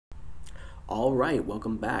All right,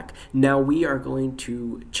 welcome back. Now we are going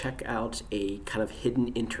to check out a kind of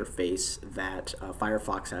hidden interface that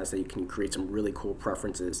Firefox has that you can create some really cool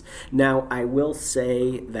preferences. Now, I will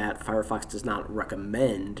say that Firefox does not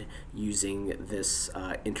recommend using this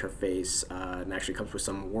interface and actually comes with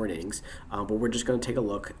some warnings, but we're just going to take a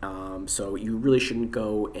look. So you really shouldn't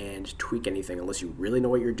go and tweak anything unless you really know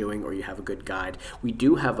what you're doing or you have a good guide. We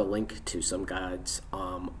do have a link to some guides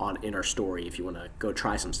in our story if you want to go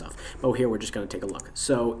try some stuff. But here we're just going to take a look.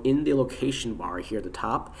 So in the location bar here at the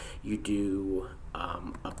top, you do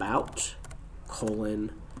about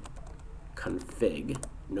 :config,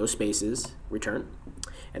 no spaces, return.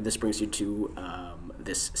 And this brings you to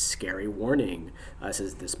this scary warning. It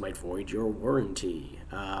says this might void your warranty,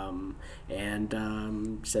 and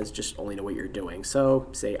says just only know what you're doing. So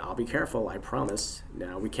say I'll be careful, I promise.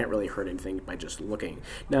 Now we can't really hurt anything by just looking.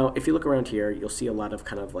 Now if you look around here, you'll see a lot of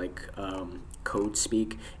kind of like code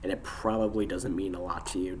speak, and it probably doesn't mean a lot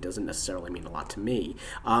to you. It doesn't necessarily mean a lot to me.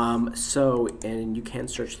 And you can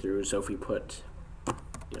search through. So if we put,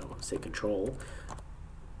 say control,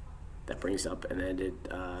 that brings up and then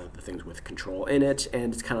the things with control in it,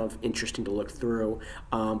 and it's kind of interesting to look through.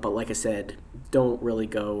 But like I said, don't really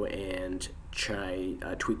go and try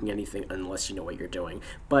tweaking anything unless you know what you're doing.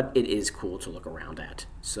 But it is cool to look around at.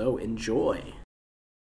 So enjoy.